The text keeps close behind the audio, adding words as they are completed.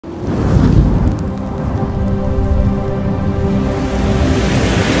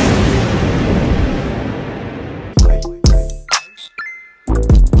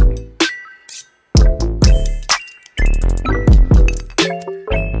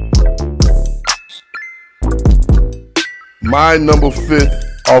My number 5th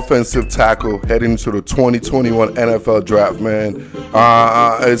offensive tackle heading into the 2021 NFL draft, man.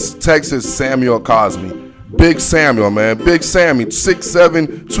 It's Texas Samuel Cosmi. Big Samuel, man. Big Sammy,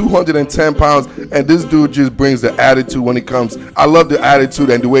 6'7", 210 pounds, and this dude just brings the attitude when he comes. I love the attitude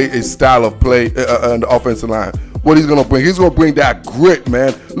and the way his style of play on the offensive line. What he's gonna bring? He's gonna bring that grit,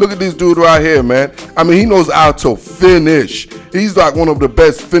 man. Look at this dude right here, man. I mean, he knows how to finish. He's like one of the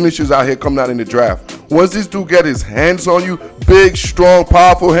best finishers out here coming out in the draft. Once this dude get his hands on you, big, strong,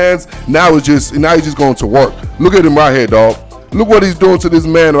 powerful hands, now he's just going to work. Look at him right here, dog. Look what he's doing to this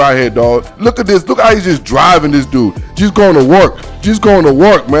man right here, dog. Look at this. Look how he's just driving this dude. Just going to work. Just going to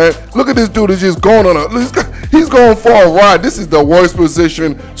work, man. Look at this dude. He's just going on he's going for a ride. This is the worst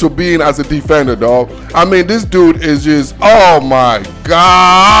position to be in as a defender, dog. I mean, this dude is just, oh my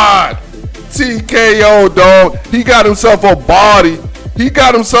God. TKO, dog. He got himself a body. He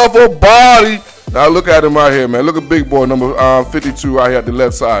got himself a body. Now look at him right here, man. Look at big boy number 52 right here at the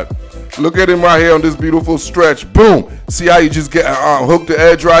left side. Look at him right here on this beautiful stretch. Boom. See how you just get hook the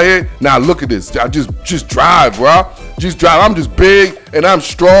edge right here? Now look at this. I just drive, bro. Just drive. I'm just big and I'm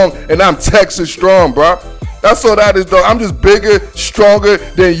strong and I'm Texas strong, bro. That's all that is, dog. I'm just bigger, stronger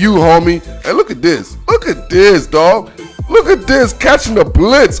than you, homie. And look at this. Look at this, dog. Look at this, catching the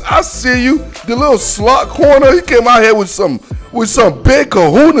blitz. I see you. The little slot corner. He came out here with some big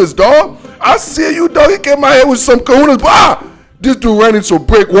kahunas, dog. I see you, dog. He came out here with some kahunas. Ah! This dude ran into a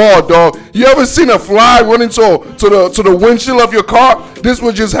brick wall, dog. You ever seen a fly run into the windshield of your car? This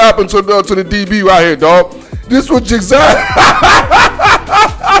would just happen to the DB right here, dog. This would just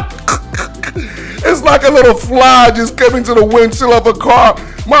it's like a little fly just came into the windshield of a car.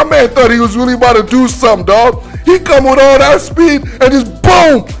 My man thought he was really about to do something, dog. He come with all that speed and just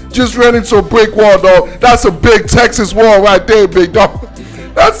boom, just ran into a brick wall, dog. That's a big Texas wall right there, big dog.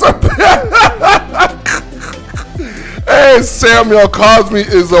 That's a Hey, Samuel Cosmi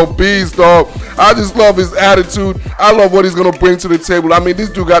is a beast, dog. I just love his attitude. I love what he's going to bring to the table. I mean, this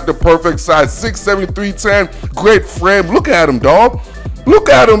dude got the perfect size, 6'7", 310, great frame. Look at him, dog. Look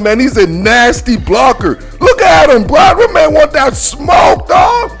at him, man. He's a nasty blocker. Look at him, bro. My man want that smoke,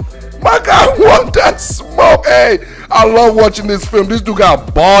 dog. My guy want that smoke. Hey, I love watching this film. This dude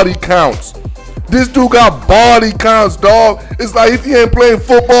got body counts. This dude got body counts, dog. It's like if he ain't playing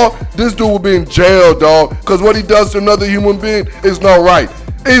football, this dude will be in jail, dog. Because what he does to another human being is not right.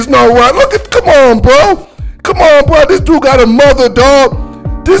 It's not right. Look at, come on, bro. Come on, bro. This dude got a mother,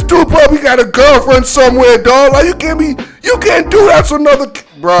 dog. This dude probably got a girlfriend somewhere, dog. Like you can't do that to another,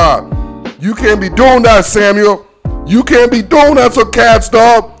 bruh. You can't be doing that, Samuel. You can't be doing that to cats,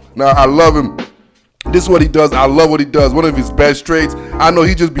 dog. Now, I love him. This is what he does. I love what he does. One of his best traits. I know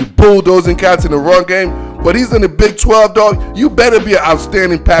he just be bulldozing cats in the run game, but he's in the Big 12, dog. You better be an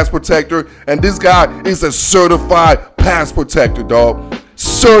outstanding pass protector, and this guy is a certified pass protector, dog.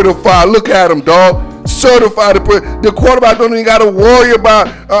 Certified. Look at him, dog. Certified. The quarterback don't even got to worry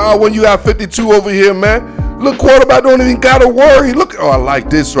about when you have 52 over here, man. Look, quarterback don't even gotta worry. Look, oh, I like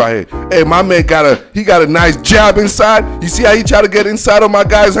this right here. Hey, my man got a nice jab inside. You see how he tried to get inside on my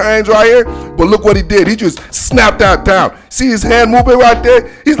guy's hands right here? But look what he did. He just snapped that down. See his hand moving right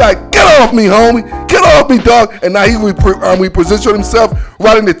there? He's like, get off me, homie. Get off me, dog. And now he repositioned himself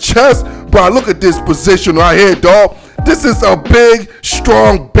right in the chest. Bro, look at this position right here, dog. This is a big,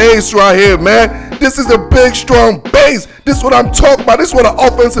 strong base right here, man. This is a big, strong base. This is what I'm talking about. This is what an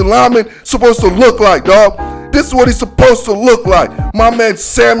offensive lineman is supposed to look like, dog. This is what he's supposed to look like. My man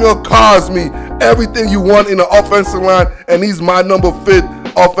Samuel Cosmi, everything you want in the offensive line, and he's my number 5th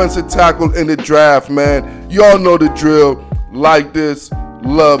offensive tackle in the draft, man. Y'all know the drill. Like this,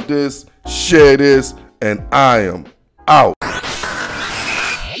 love this, share this, and I am out.